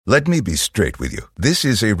Let me be straight with you. This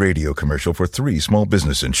is a radio commercial for 3 Small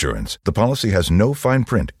Business Insurance. The policy has no fine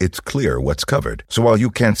print. It's clear what's covered. So while you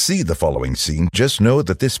can't see the following scene, just know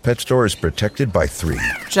that this pet store is protected by 3.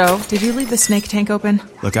 Joe, did you leave the snake tank open?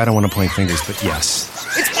 Look, I don't want to point fingers, but yes.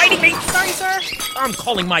 It's biting me! Sorry, sir. I'm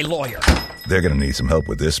calling my lawyer. They're going to need some help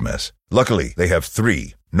with this mess. Luckily, they have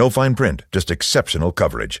 3. No fine print, just exceptional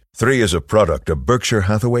coverage. 3 is a product of Berkshire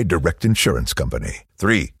Hathaway Direct Insurance Company.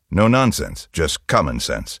 3. No nonsense, just common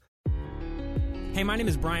sense. Hey, my name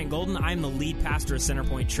is Brian Golden. I'm the lead pastor of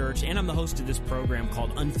Centerpoint Church, and I'm the host of this program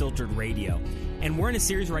called Unfiltered Radio. And we're in a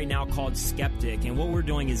series right now called Skeptic, and what we're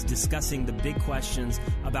doing is discussing the big questions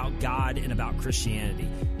about God and about Christianity.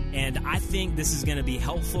 And I think this is going to be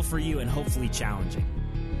helpful for you and hopefully challenging.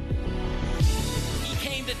 He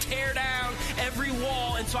came to tear down every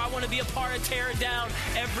wall, and so I want to be a part of tearing down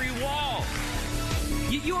every wall.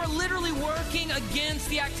 You are literally working against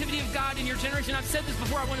the activity of God in your generation. I've said this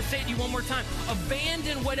before. I want to say it to you one more time.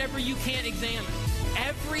 Abandon whatever you can't examine.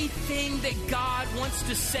 Everything that God wants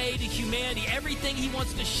to say to humanity, everything he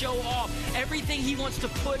wants to show off, everything he wants to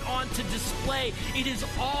put onto display, it is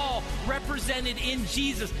all represented in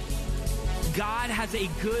Jesus. God has a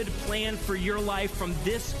good plan for your life from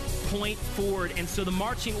this point forward. And so the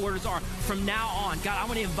marching orders are from now on. God, I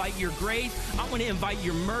want to invite your grace. I want to invite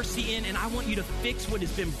your mercy in, and I want you to fix what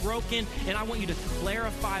has been broken, and I want you to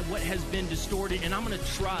clarify what has been distorted, and I'm going to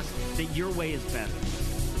trust that your way is better.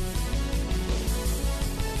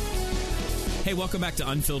 Hey, welcome back to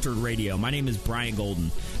Unfiltered Radio. My name is Brian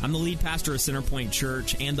Golden. I'm the lead pastor of Centerpoint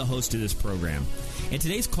Church and the host of this program. In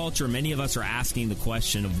today's culture, many of us are asking the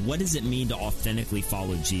question of what does it mean to authentically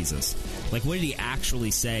follow Jesus? Like, what did he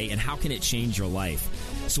actually say, and how can it change your life?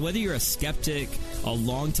 So whether you're a skeptic, a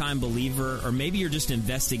longtime believer, or maybe you're just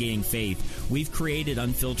investigating faith, we've created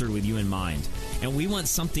Unfiltered with you in mind. And we want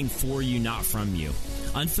something for you, not from you.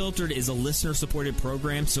 Unfiltered is a listener-supported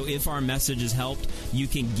program, so if our message has helped, you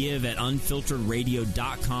can give at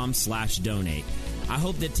unfilteredradio.com/donate. I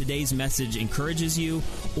hope that today's message encourages you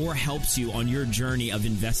or helps you on your journey of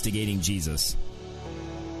investigating Jesus.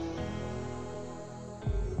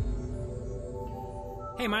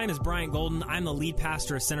 Hey, my name is Brian Golden. I'm the lead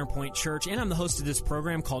pastor of Centerpoint Church, and I'm the host of this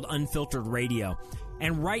program called Unfiltered Radio.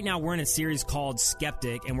 And right now we're in a series called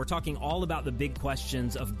Skeptic, and we're talking all about the big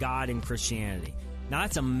questions of God and Christianity. Now,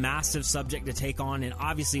 that's a massive subject to take on, and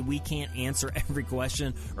obviously we can't answer every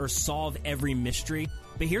question or solve every mystery.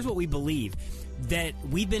 But here's what we believe, that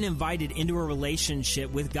we've been invited into a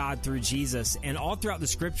relationship with God through Jesus. And all throughout the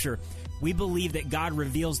Scripture, we believe that God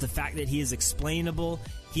reveals the fact that he is explainable,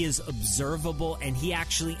 he is observable, and he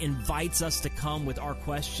actually invites us to come with our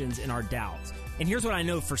questions and our doubts. And here's what I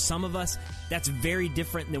know, for some of us, that's very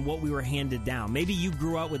different than what we were handed down. Maybe you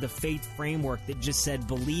grew up with a faith framework that just said,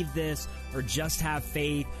 believe this, or just have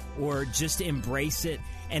faith, or just embrace it.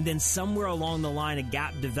 And then somewhere along the line, a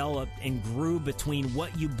gap developed and grew between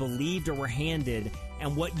what you believed or were handed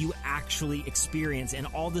and what you actually experienced. And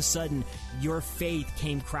all of a sudden, your faith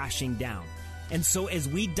came crashing down. And so as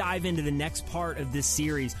we dive into the next part of this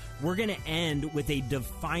series, we're going to end with a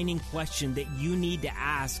defining question that you need to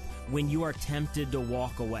ask when you are tempted to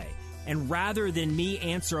walk away. And rather than me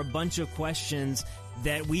answer a bunch of questions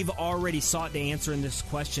that we've already sought to answer in this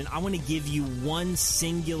question, I want to give you one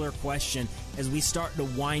singular question as we start to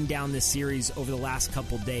wind down this series over the last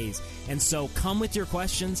couple days. And so come with your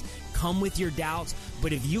questions, come with your doubts,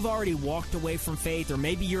 but if you've already walked away from faith, or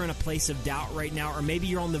maybe you're in a place of doubt right now, or maybe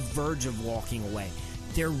you're on the verge of walking away,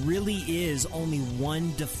 there really is only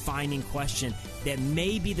one defining question that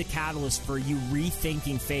may be the catalyst for you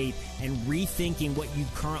rethinking faith and rethinking what you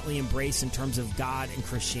currently embrace in terms of God and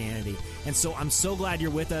Christianity. And so I'm so glad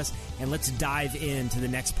you're with us, and let's dive into the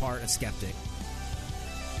next part of Skeptic.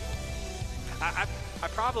 I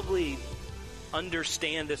probably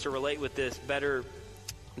understand this or relate with this better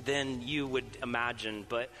than you would imagine,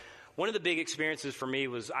 but one of the big experiences for me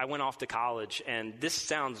was I went off to college, and this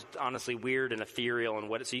sounds honestly weird and ethereal and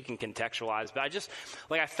so you can contextualize,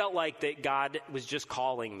 but I felt like that God was just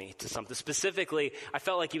calling me to something. Specifically, I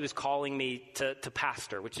felt like he was calling me to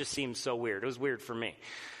pastor, which just seems so weird. It was weird for me.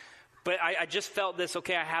 But I just felt this,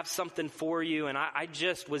 okay, I have something for you, and I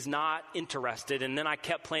just was not interested. And then I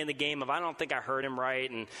kept playing the game of I don't think I heard him right,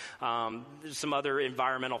 and there's some other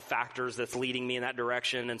environmental factors that's leading me in that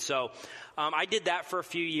direction. And so I did that for a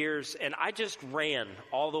few years, and I just ran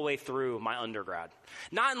all the way through my undergrad.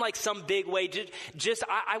 Not in like some big way, just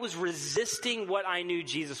I was resisting what I knew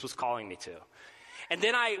Jesus was calling me to. And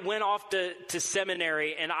then I went off to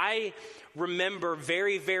seminary, and I remember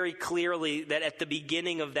very, very clearly that at the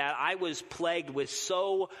beginning of that, I was plagued with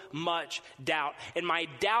so much doubt. And my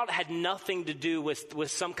doubt had nothing to do with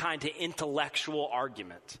some kind of intellectual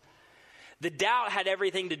argument. The doubt had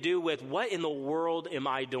everything to do with, what in the world am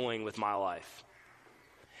I doing with my life?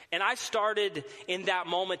 And I started in that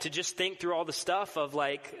moment to just think through all the stuff of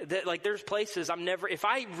there's places if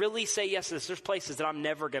I really say yes to this, there's places that I'm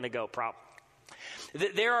never going to go, probably.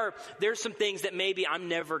 There's some things that maybe I'm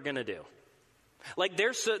never going to do. Like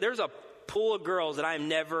there's a pool of girls that I'm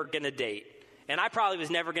never going to date. And I probably was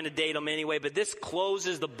never going to date them anyway, but this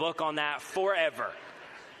closes the book on that forever.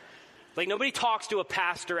 Like nobody talks to a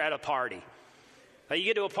pastor at a party. Like you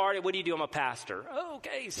get to a party, what do you do? I'm a pastor. Oh,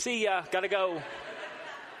 okay, see ya, gotta go.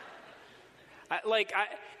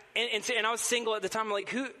 And I was single at the time. I'm like,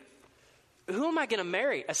 who am I going to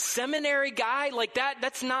marry? A seminary guy like that?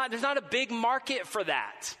 There's not a big market for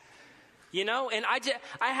that, you know? And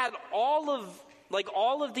I had all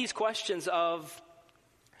of these questions of,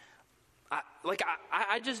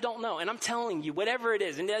 I just don't know. And I'm telling you, whatever it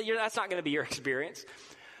is, and that's not going to be your experience,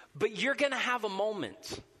 but you're going to have a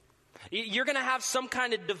moment. You're going to have some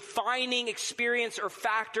kind of defining experience or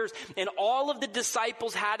factors, and all of the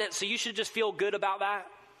disciples had it, so you should just feel good about that.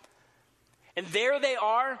 And there they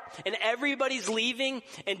are, and everybody's leaving,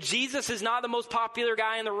 and Jesus is not the most popular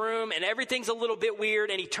guy in the room, and everything's a little bit weird,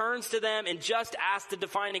 and he turns to them and just asks the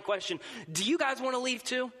defining question, do you guys want to leave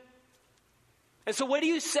too? And so what do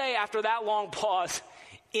you say after that long pause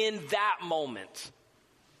in that moment?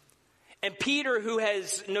 And Peter, who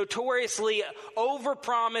has notoriously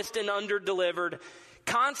overpromised and underdelivered,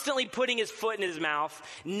 constantly putting his foot in his mouth,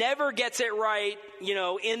 never gets it right,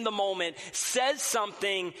 in the moment, says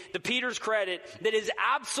something, to Peter's credit, that is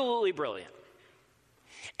absolutely brilliant.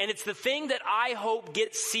 And it's the thing that I hope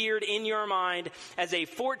gets seared in your mind as a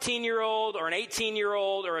 14-year-old or an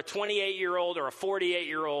 18-year-old or a 28-year-old or a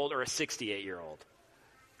 48-year-old or a 68-year-old.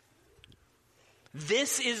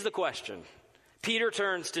 This is the question. Peter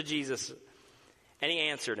turns to Jesus, and he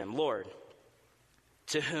answered him, Lord,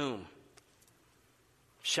 to whom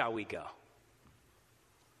shall we go?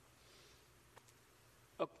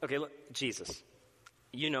 Okay, look, Jesus,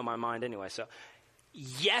 you know my mind anyway, so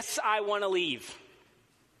yes, I want to leave.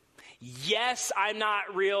 Yes, I'm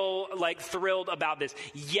not real, thrilled about this.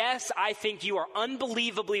 Yes, I think you are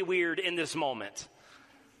unbelievably weird in this moment.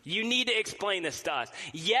 You need to explain this to us.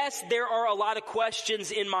 Yes, there are a lot of questions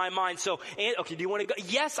in my mind. So, okay, do you want to go?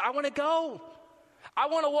 Yes, I want to go. I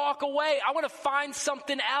want to walk away. I want to find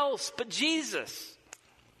something else. But Jesus,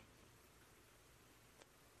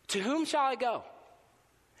 to whom shall I go?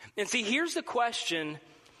 And see, here's the question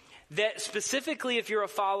that specifically if you're a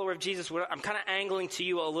follower of Jesus, I'm kind of angling to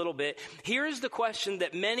you a little bit. Here's the question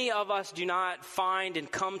that many of us do not find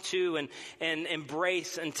and come to and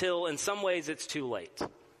embrace until in some ways it's too late.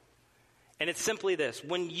 And it's simply this: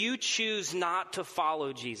 when you choose not to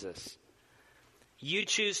follow Jesus, you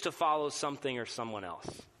choose to follow something or someone else.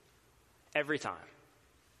 Every time.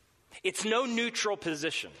 It's no neutral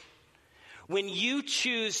position. When you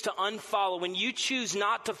choose to unfollow, when you choose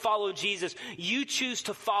not to follow Jesus, you choose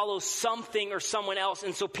to follow something or someone else.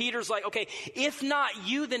 And so Peter's like, okay, if not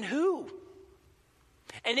you, then who?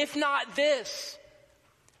 And if not this,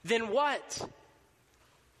 then what?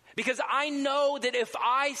 Because I know that if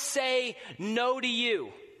I say no to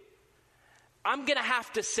you, I'm going to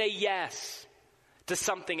have to say yes to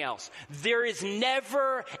something else. There is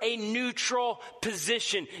never a neutral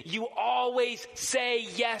position. You always say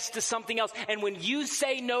yes to something else. And when you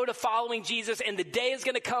say no to following Jesus, and the day is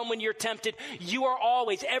going to come when you're tempted, you are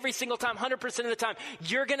always, every single time, 100% of the time,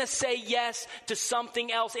 you're going to say yes to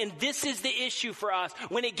something else. And this is the issue for us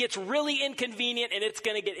when it gets really inconvenient, and it's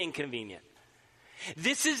going to get inconvenient.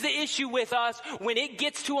 This is the issue with us when it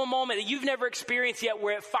gets to a moment that you've never experienced yet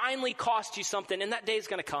where it finally costs you something, and that day is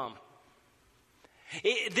going to come.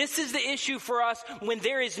 This is the issue for us when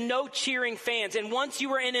there is no cheering fans. And once you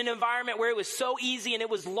were in an environment where it was so easy and it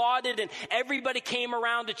was lauded and everybody came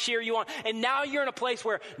around to cheer you on, and now you're in a place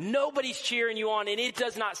where nobody's cheering you on and it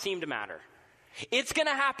does not seem to matter. It's going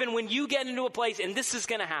to happen when you get into a place, and this is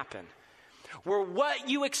going to happen, where what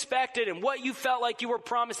you expected and what you felt like you were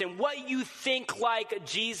promised and what you think like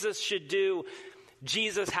Jesus should do,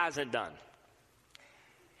 Jesus hasn't done.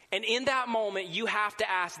 And in that moment, you have to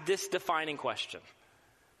ask this defining question: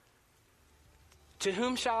 to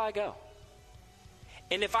whom shall I go?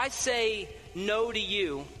 And if I say no to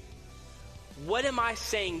you, what am I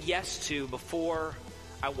saying yes to before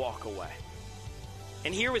I walk away?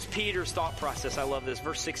 And here was Peter's thought process. I love this.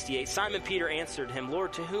 Verse 68, Simon Peter answered him,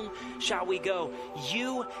 Lord, to whom shall we go?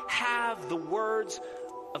 You have the words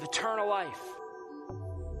of eternal life.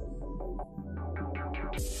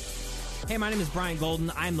 Hey, my name is Brian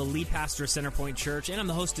Golden. I'm the lead pastor of Centerpoint Church, and I'm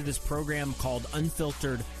the host of this program called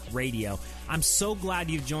Unfiltered Radio. I'm so glad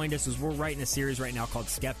you've joined us as we're writing a series right now called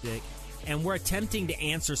Skeptic, and we're attempting to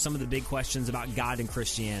answer some of the big questions about God and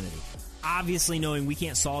Christianity. Obviously knowing we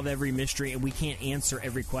can't solve every mystery and we can't answer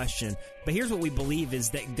every question, but here's what we believe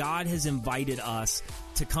is that God has invited us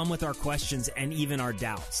to come with our questions and even our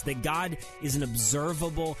doubts, that God is an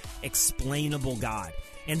observable, explainable God.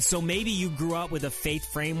 And so maybe you grew up with a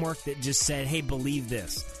faith framework that just said, hey, believe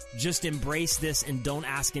this. Just embrace this and don't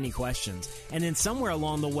ask any questions. And then somewhere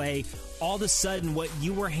along the way, all of a sudden what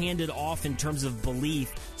you were handed off in terms of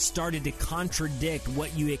belief started to contradict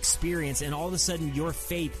what you experienced, and all of a sudden your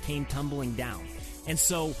faith came tumbling down. And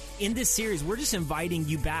so in this series, we're just inviting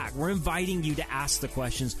you back. We're inviting you to ask the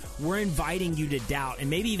questions. We're inviting you to doubt and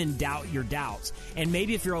maybe even doubt your doubts. And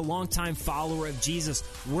maybe if you're a longtime follower of Jesus,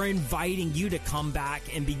 we're inviting you to come back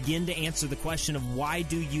and begin to answer the question of why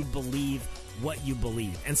do you believe what you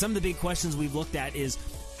believe? And some of the big questions we've looked at is,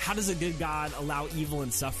 how does a good God allow evil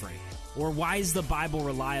and suffering? Or why is the Bible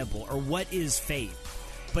reliable? Or what is faith?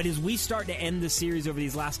 But as we start to end the series over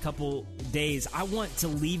these last couple days, I want to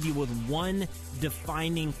leave you with one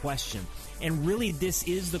defining question. And really, this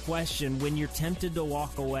is the question when you're tempted to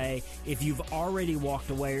walk away, if you've already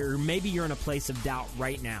walked away, or maybe you're in a place of doubt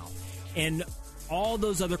right now. And all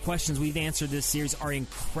those other questions we've answered this series are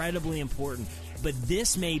incredibly important. But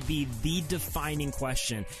this may be the defining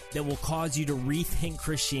question that will cause you to rethink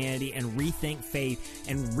Christianity and rethink faith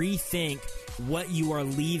and rethink what you are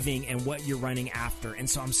leaving and what you're running after. And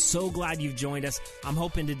so I'm so glad you've joined us. I'm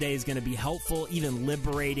hoping today is going to be helpful, even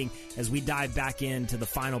liberating, as we dive back into the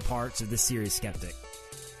final parts of this series, Skeptic.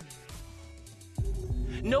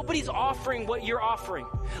 Nobody's offering what you're offering.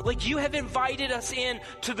 Like, you have invited us in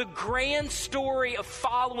to the grand story of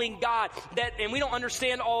following God. And we don't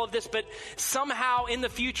understand all of this, but somehow in the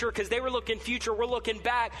future, because they were looking future, we're looking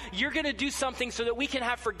back, you're going to do something so that we can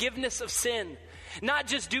have forgiveness of sin. Not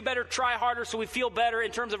just do better, try harder so we feel better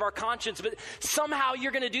in terms of our conscience, but somehow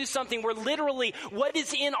you're going to do something where literally what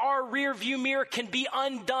is in our rear view mirror can be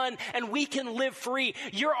undone and we can live free.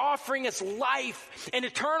 You're offering us life, and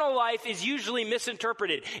eternal life is usually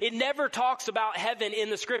misinterpreted. It never talks about heaven in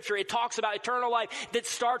the scripture. It talks about eternal life that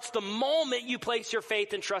starts the moment you place your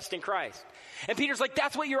faith and trust in Christ. And Peter's like,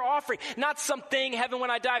 that's what you're offering. Not something, heaven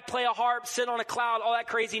when I die, play a harp, sit on a cloud, all that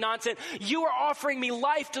crazy nonsense. You are offering me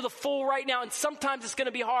life to the full right now, and sometimes it's going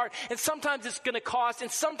to be hard, and sometimes it's going to cost,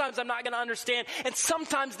 and sometimes I'm not going to understand, and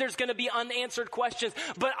sometimes there's going to be unanswered questions.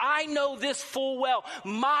 But I know this full well.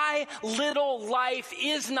 My little life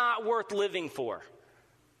is not worth living for.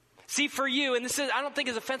 See, for you, and this is, I don't think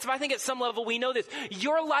it's offensive, I think at some level we know this,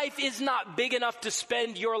 your life is not big enough to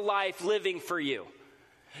spend your life living for you.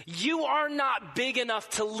 You are not big enough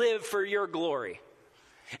to live for your glory.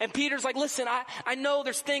 And Peter's like, listen, I know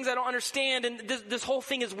there's things I don't understand, and this whole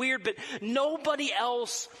thing is weird, but nobody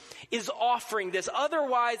else is offering this.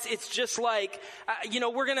 Otherwise, it's just like,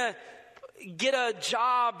 we're going to get a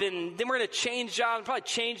job, and then we're going to change jobs, and probably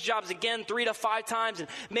change jobs again 3 to 5 times, and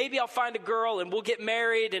maybe I'll find a girl and we'll get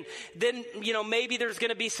married, and then, maybe there's going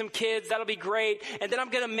to be some kids, that'll be great, and then I'm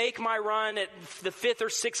going to make my run at the 5th or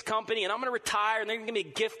 6th company, and I'm going to retire, and then going to be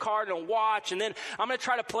a gift card and a watch, and then I'm going to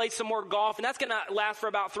try to play some more golf, and that's going to last for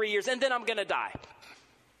about 3 years, and then I'm going to die.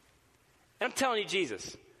 And I'm telling you,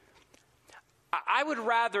 Jesus, I would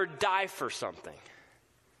rather die for something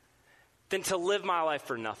than to live my life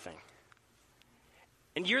for nothing.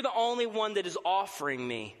 And you're the only one that is offering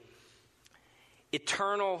me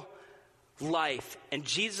eternal life. And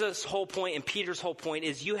Jesus' whole point and Peter's whole point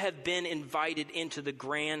is you have been invited into the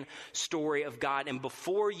grand story of God. And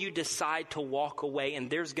before you decide to walk away, and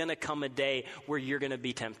there's going to come a day where you're going to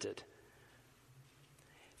be tempted.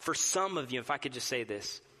 For some of you, if I could just say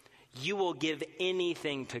this, you will give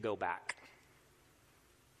anything to go back.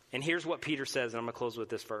 And here's what Peter says, and I'm going to close with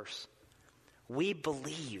this verse. We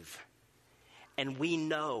believe and we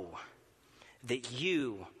know that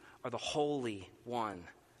you are the Holy One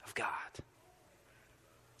of God.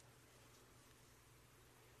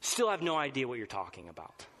 Still have no idea what you're talking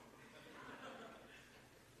about.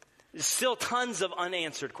 There's still tons of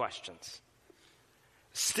unanswered questions.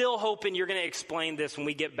 Still hoping you're going to explain this when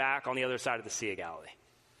we get back on the other side of the Sea of Galilee.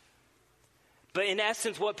 But in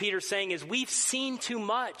essence, what Peter's saying is we've seen too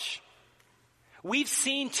much. We've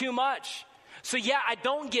seen too much. So yeah, I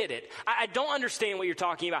don't get it. I don't understand what you're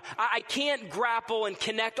talking about. I can't grapple and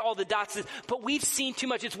connect all the dots, but we've seen too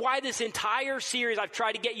much. It's why this entire series I've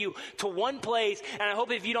tried to get you to one place, and I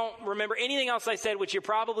hope if you don't remember anything else I said, which you're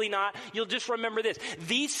probably not, you'll just remember this.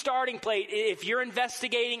 The starting plate, if you're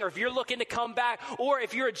investigating or if you're looking to come back, or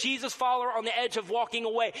if you're a Jesus follower on the edge of walking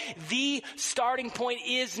away, the starting point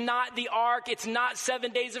is not the ark. It's not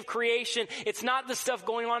 7 days of creation. It's not the stuff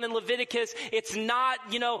going on in Leviticus. It's not,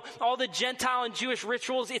 all the Gentile and Jewish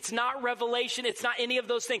rituals. It's not Revelation. It's not any of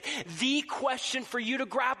those things. The question for you to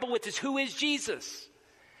grapple with is, who is Jesus?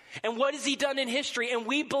 And what has he done in history? And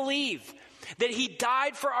we believe that he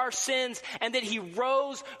died for our sins and that he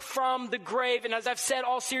rose from the grave. And as I've said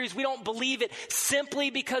all series, we don't believe it simply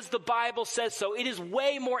because the Bible says so. It is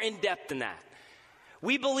way more in depth than that.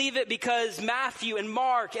 We believe it because Matthew and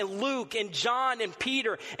Mark and Luke and John and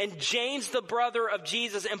Peter and James, the brother of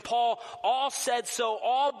Jesus, and Paul all said so,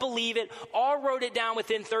 all believe it, all wrote it down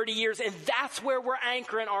within 30 years. And that's where we're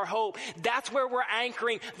anchoring our hope. That's where we're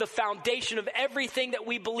anchoring the foundation of everything that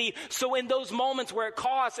we believe. So in those moments where it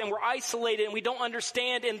costs and we're isolated and we don't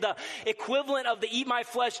understand, and the equivalent of the eat my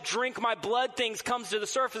flesh, drink my blood things comes to the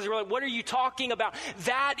surface, we're like, what are you talking about?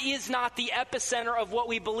 That is not the epicenter of what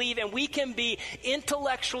we believe. And we can be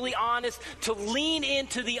intellectually honest to lean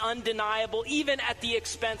into the undeniable, even at the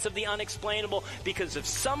expense of the unexplainable, because if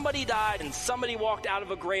somebody died and somebody walked out of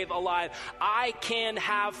a grave alive, I can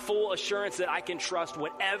have full assurance that I can trust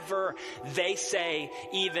whatever they say,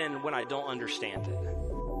 even when I don't understand it.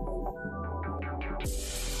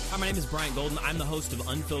 Hi, my name is Brian Golden. I'm the host of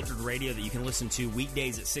Unfiltered Radio that you can listen to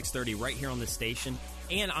weekdays at 6:30 right here on this station.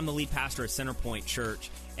 And I'm the lead pastor at Centerpoint Church.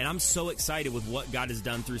 And I'm so excited with what God has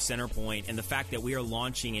done through Centerpoint and the fact that we are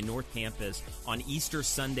launching a North Campus on Easter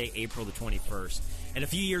Sunday, April the 21st. And a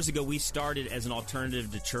few years ago, we started as an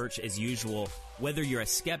alternative to church as usual. Whether you're a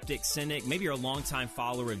skeptic, cynic, maybe you're a longtime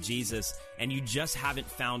follower of Jesus, and you just haven't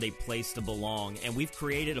found a place to belong. And we've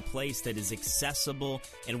created a place that is accessible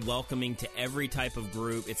and welcoming to every type of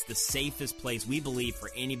group. It's the safest place, we believe, for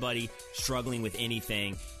anybody struggling with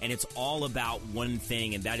anything. And it's all about one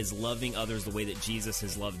thing, and that is loving others the way that Jesus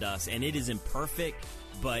has loved us. And it is imperfect,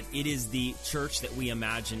 but it is the church that we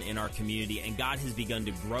imagine in our community, and God has begun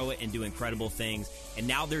to grow it and do incredible things, and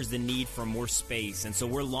now there's the need for more space. And so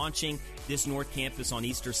we're launching this North Campus on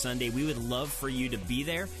Easter Sunday. We would love for you to be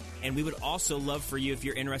there, and we would also love for you, if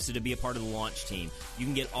you're interested, to be a part of the launch team. You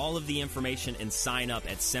can get all of the information and sign up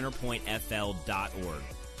at centerpointfl.org.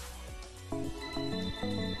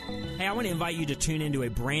 Hey, I want to invite you to tune into a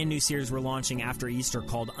brand new series we're launching after Easter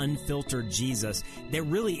called Unfiltered Jesus. That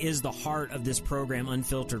really is the heart of this program,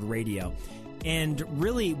 Unfiltered Radio. And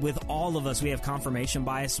really, with all of us, we have confirmation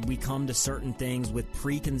bias. We come to certain things with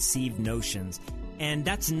preconceived notions. And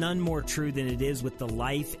that's none more true than it is with the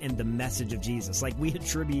life and the message of Jesus. Like, we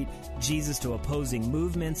attribute Jesus to opposing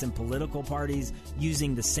movements and political parties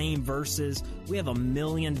using the same verses. We have 1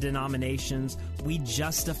 million denominations. We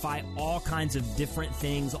justify all kinds of different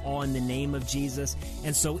things, all in the name of Jesus.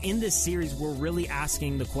 And so in this series, we're really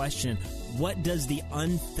asking the question, what does the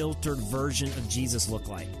unfiltered version of Jesus look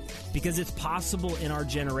like? Because it's possible in our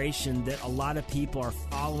generation that a lot of people are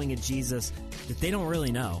following a Jesus that they don't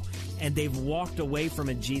really know. And they've walked away from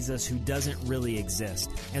a Jesus who doesn't really exist.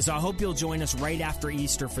 And so I hope you'll join us right after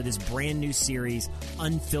Easter for this brand new series,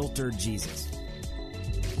 Unfiltered Jesus.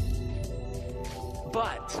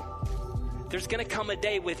 But there's going to come a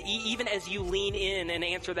day with, even as you lean in and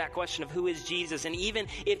answer that question of who is Jesus, and even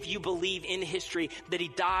if you believe in history that he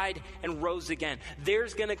died and rose again,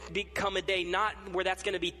 there's going to come a day not where that's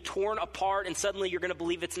going to be torn apart and suddenly you're going to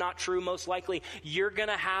believe it's not true. Most likely you're going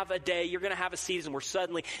to have a day, you're going to have a season where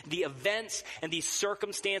suddenly the events and these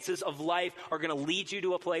circumstances of life are going to lead you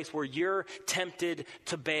to a place where you're tempted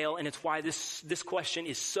to bail. And it's why this question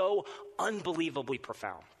is so unbelievably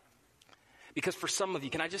profound. Because for some of you,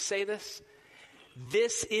 can I just say this?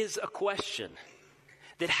 This is a question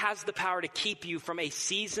that has the power to keep you from a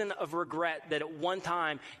season of regret that at one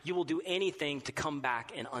time you will do anything to come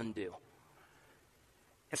back and undo.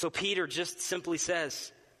 And so Peter just simply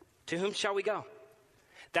says, to whom shall we go?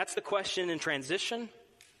 That's the question in transition.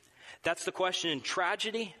 That's the question in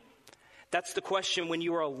tragedy. That's the question when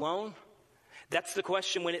you are alone. That's the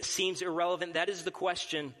question when it seems irrelevant. That is the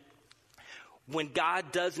question when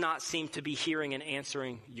God does not seem to be hearing and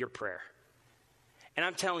answering your prayer. And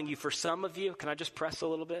I'm telling you, for some of you, can I just press a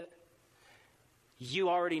little bit? You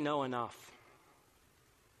already know enough.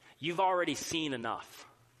 You've already seen enough.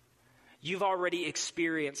 You've already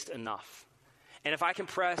experienced enough. And if I can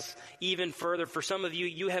press even further, for some of you,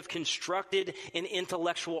 you have constructed an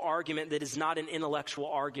intellectual argument that is not an intellectual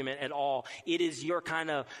argument at all. It is your kind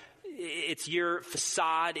of It's your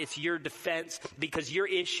facade. It's your defense, because your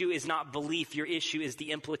issue is not belief. Your issue is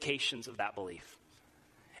the implications of that belief.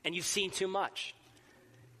 And you've seen too much.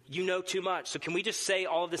 You know too much. So can we just say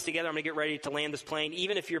all of this together? I'm going to get ready to land this plane.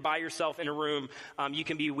 Even if you're by yourself in a room, you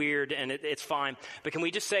can be weird and it's fine. But can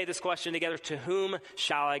we just say this question together? To whom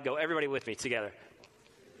shall I go? Everybody with me together.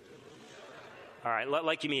 All right,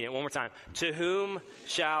 like you mean it. One more time. To whom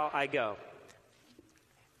shall I go?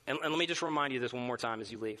 And let me just remind you this one more time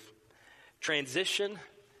as you leave. Transition,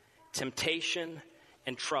 temptation,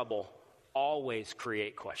 and trouble always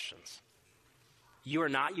create questions. You are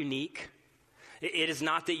not unique. It is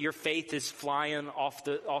not that your faith is flying off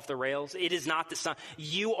the rails. It is not that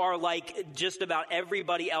you are like just about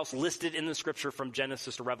everybody else listed in the scripture from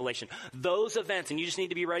Genesis to Revelation. Those events, and you just need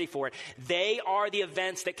to be ready for it, they are the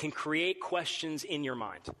events that can create questions in your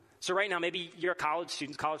mind. So right now, maybe you're a college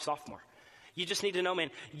student, college sophomore. You just need to know, man,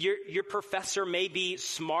 your professor may be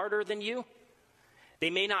smarter than you. They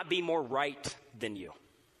may not be more right than you.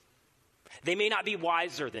 They may not be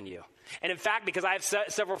wiser than you. And in fact, because I have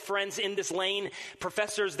several friends in this lane,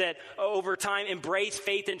 professors that over time embrace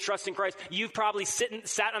faith and trust in Christ, you've probably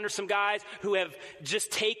sat under some guys who have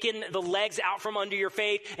just taken the legs out from under your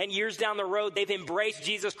faith, and years down the road, they've embraced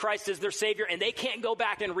Jesus Christ as their Savior, and they can't go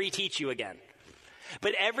back and reteach you again.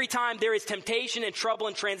 But every time there is temptation and trouble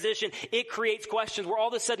and transition, it creates questions where all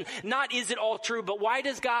of a sudden, not is it all true, but why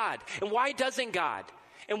does God? And why doesn't God?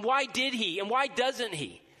 And why did he? And why doesn't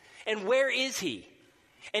he? And where is he?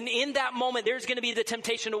 And in that moment, there's going to be the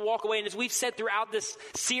temptation to walk away. And as we've said throughout this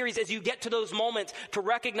series, as you get to those moments, to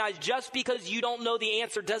recognize just because you don't know the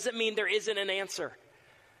answer doesn't mean there isn't an answer.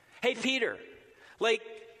 Hey, Peter, like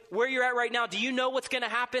where you're at right now, do you know what's going to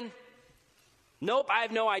happen? Nope, I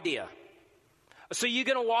have no idea. So you're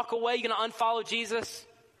going to walk away? You're going to unfollow Jesus?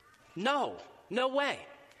 No way.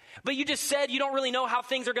 But you just said you don't really know how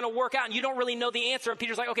things are going to work out and you don't really know the answer. And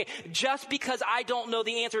Peter's like, okay, just because I don't know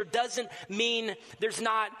the answer doesn't mean there's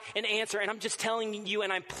not an answer. And I'm just telling you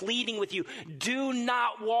and I'm pleading with you, do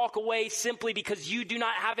not walk away simply because you do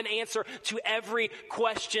not have an answer to every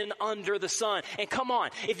question under the sun. And come on,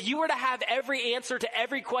 if you were to have every answer to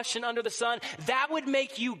every question under the sun, that would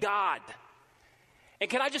make you God. And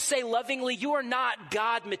can I just say lovingly, you are not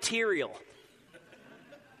God material.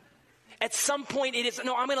 At some point it is,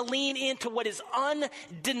 no, I'm going to lean into what is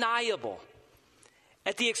undeniable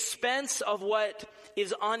at the expense of what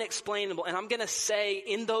is unexplainable. And I'm going to say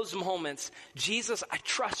in those moments, Jesus, I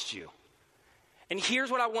trust you. And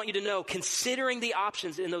here's what I want you to know. Considering the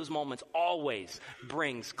options in those moments always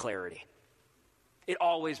brings clarity. It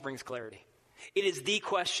always brings clarity. It is the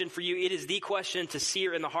question for you. It is the question to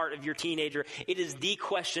sear in the heart of your teenager. It is the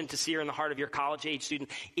question to sear in the heart of your college-age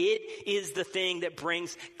student. It is the thing that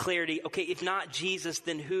brings clarity. Okay, if not Jesus,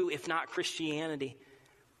 then who? If not Christianity,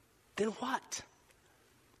 then what?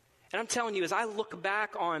 And I'm telling you, as I look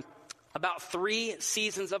back on about 3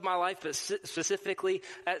 seasons of my life, but specifically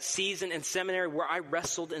that season in seminary where I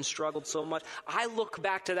wrestled and struggled so much, I look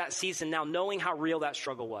back to that season now knowing how real that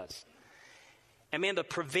struggle was. And man, the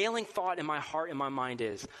prevailing thought in my heart and my mind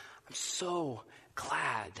is, I'm so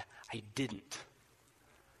glad I didn't.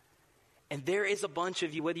 And there is a bunch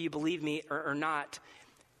of you, whether you believe me or not,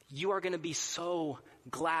 you are going to be so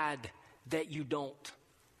glad that you don't.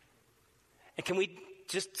 And can we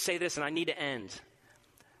just say this, and I need to end.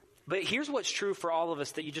 But here's what's true for all of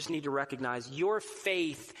us that you just need to recognize. Your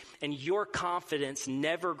faith and your confidence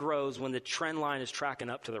never grows when the trend line is tracking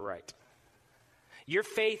up to the right. Your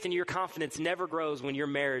faith and your confidence never grows when your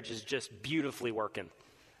marriage is just beautifully working.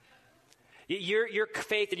 Your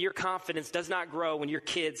faith and your confidence does not grow when your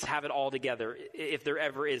kids have it all together, if there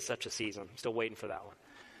ever is such a season. I'm still waiting for that one.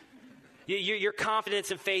 Your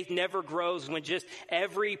confidence and faith never grows when just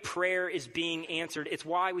every prayer is being answered. It's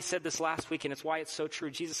why we said this last week, and it's why it's so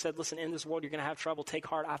true. Jesus said, listen, in this world you're going to have trouble. Take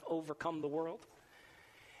heart, I've overcome the world.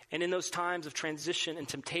 And in those times of transition and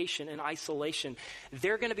temptation and isolation,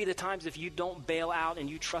 there are going to be the times if you don't bail out and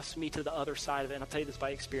you trust me to the other side of it, and I'll tell you this by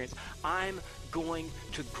experience, I'm going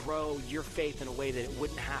to grow your faith in a way that it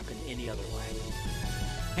wouldn't happen any other way.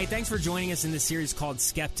 Hey, thanks for joining us in this series called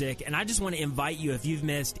Skeptic, and I just want to invite you, if you've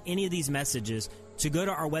missed any of these messages, to go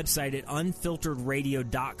to our website at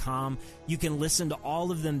unfilteredradio.com. You can listen to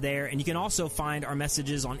all of them there, and you can also find our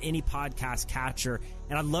messages on any podcast catcher.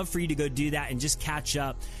 And I'd love for you to go do that and just catch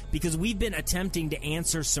up, because we've been attempting to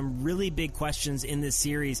answer some really big questions in this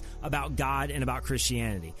series about God and about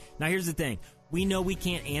Christianity. Now, here's the thing. We know we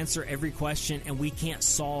can't answer every question, and we can't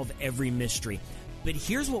solve every mystery. But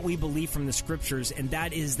here's what we believe from the scriptures, and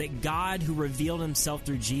that is that God, who revealed himself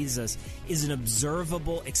through Jesus, is an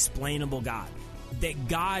observable, explainable God. that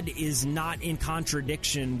God is not in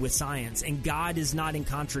contradiction with science, and God is not in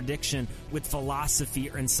contradiction with philosophy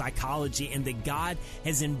and psychology, and that God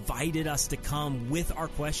has invited us to come with our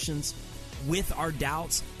questions, with our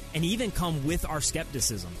doubts, and even come with our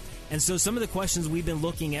skepticism. And so some of the questions we've been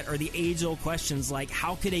looking at are the age-old questions like,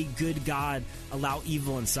 how could a good God allow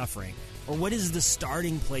evil and suffering? Or what is the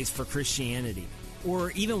starting place for Christianity?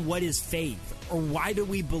 Or even what is faith? Or why do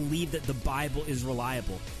we believe that the Bible is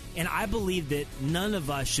reliable? And I believe that none of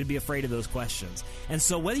us should be afraid of those questions. And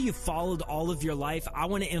so whether you've followed all of your life, I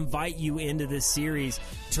want to invite you into this series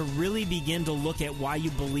to really begin to look at why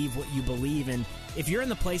you believe what you believe. And if you're in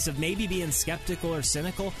the place of maybe being skeptical or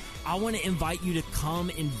cynical, I want to invite you to come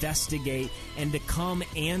investigate and to come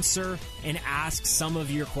answer and ask some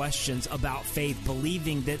of your questions about faith,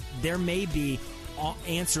 believing that there may be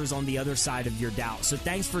answers on the other side of your doubt. So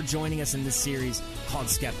thanks for joining us in this series called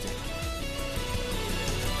Skeptic.